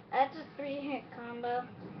 That's a 3-hit combo.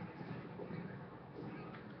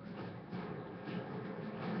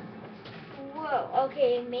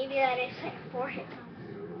 Okay, maybe that is like for him.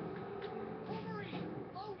 Wolverine!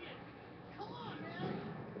 Logan! Come on, man!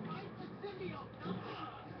 Fight the symbiote, not me!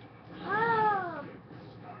 Oh.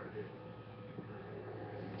 Started.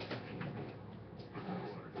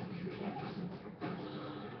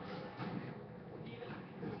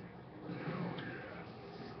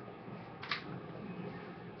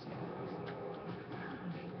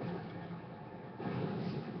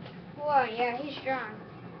 Whoa, yeah, he's strong.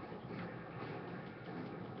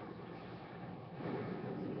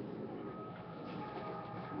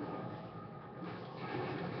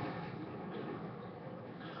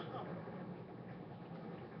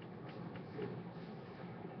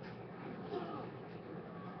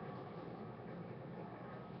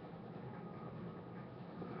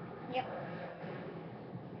 Yep.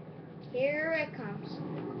 Here it comes.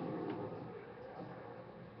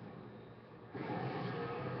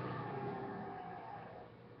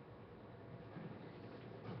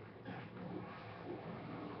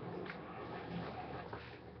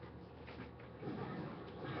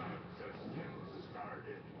 Just getting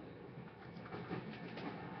started.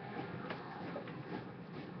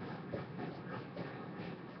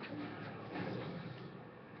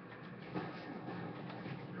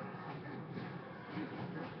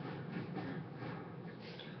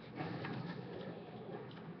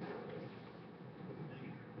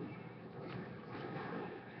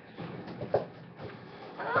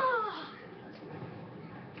 Oh.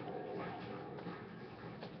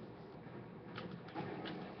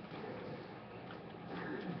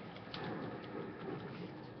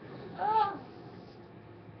 Oh.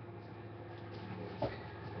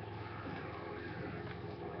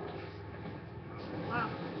 Wow.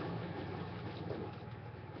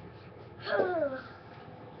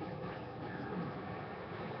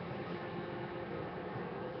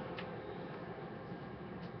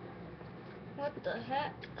 What the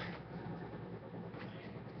heck?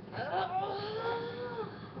 Oh.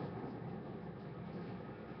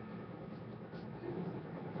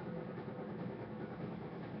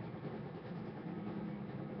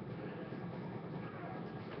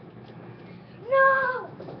 No!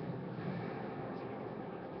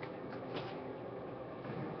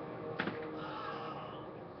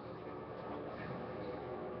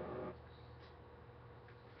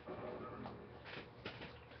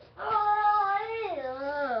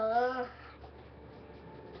 Oh.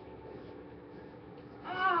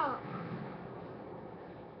 Oh.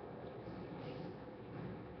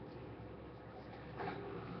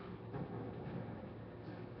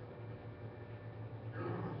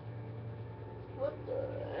 What the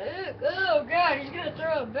heck? Oh god, he's gonna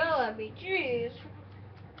throw a bell at me. Jeez.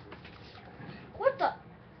 What the?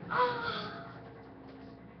 Ah.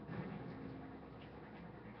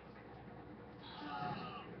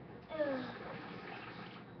 Ugh.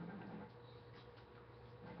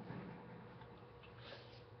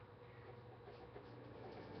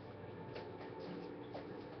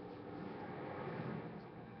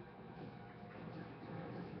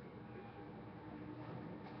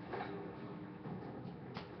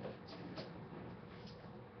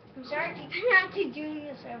 I'm sorry if you're not doing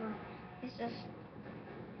this ever. It's just,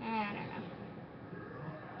 I don't know.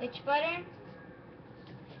 Which button?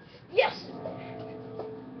 Yes!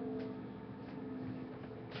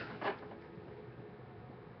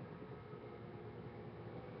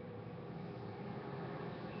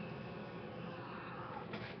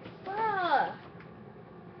 Ah.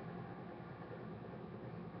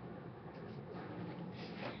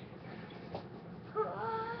 Ah.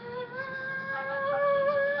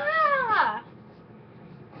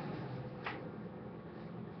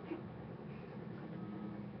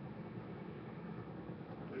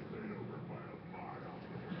 This ain't over by a mile.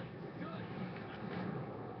 Good!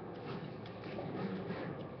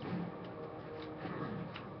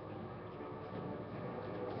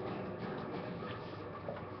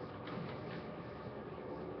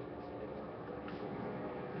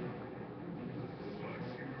 Bunch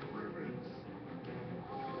you ribbons.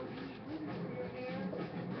 Oh, these ribbons for your hair.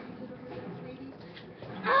 Pretty little ribbons, maybe?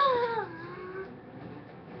 Ah. Oh!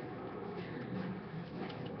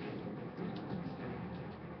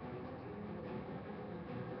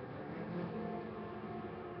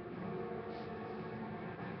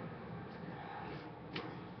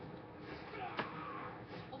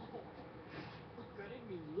 Look, I didn't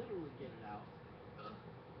mean literally get it out.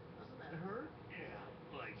 Doesn't that hurt?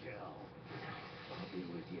 Yeah, like hell. I'll be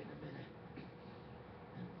with you in a minute.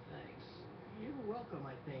 And thanks. You're welcome,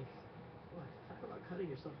 I think. Boy, talk about cutting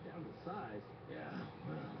yourself down to size. Yeah,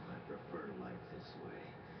 well, I prefer life this way.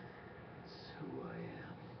 It's who I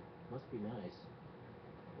am. Must be nice.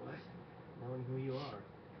 What? knowing who you are.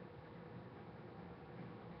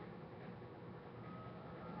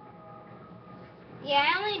 Yeah,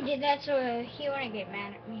 I only did that so he wouldn't get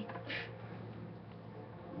mad at me.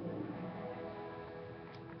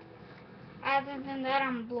 Other than that,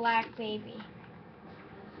 I'm Black Baby.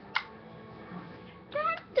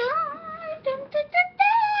 Dun, dun, dun, dun, dun,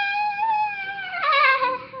 dun.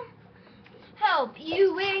 Hope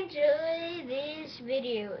you enjoy this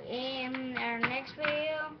video. In our next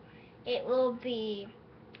video, it will be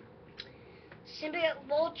Symbiote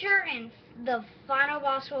Vulture, and the final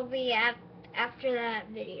boss will be after that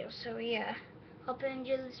video. So yeah, hope you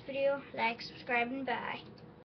enjoyed this video. Like, subscribe, and bye.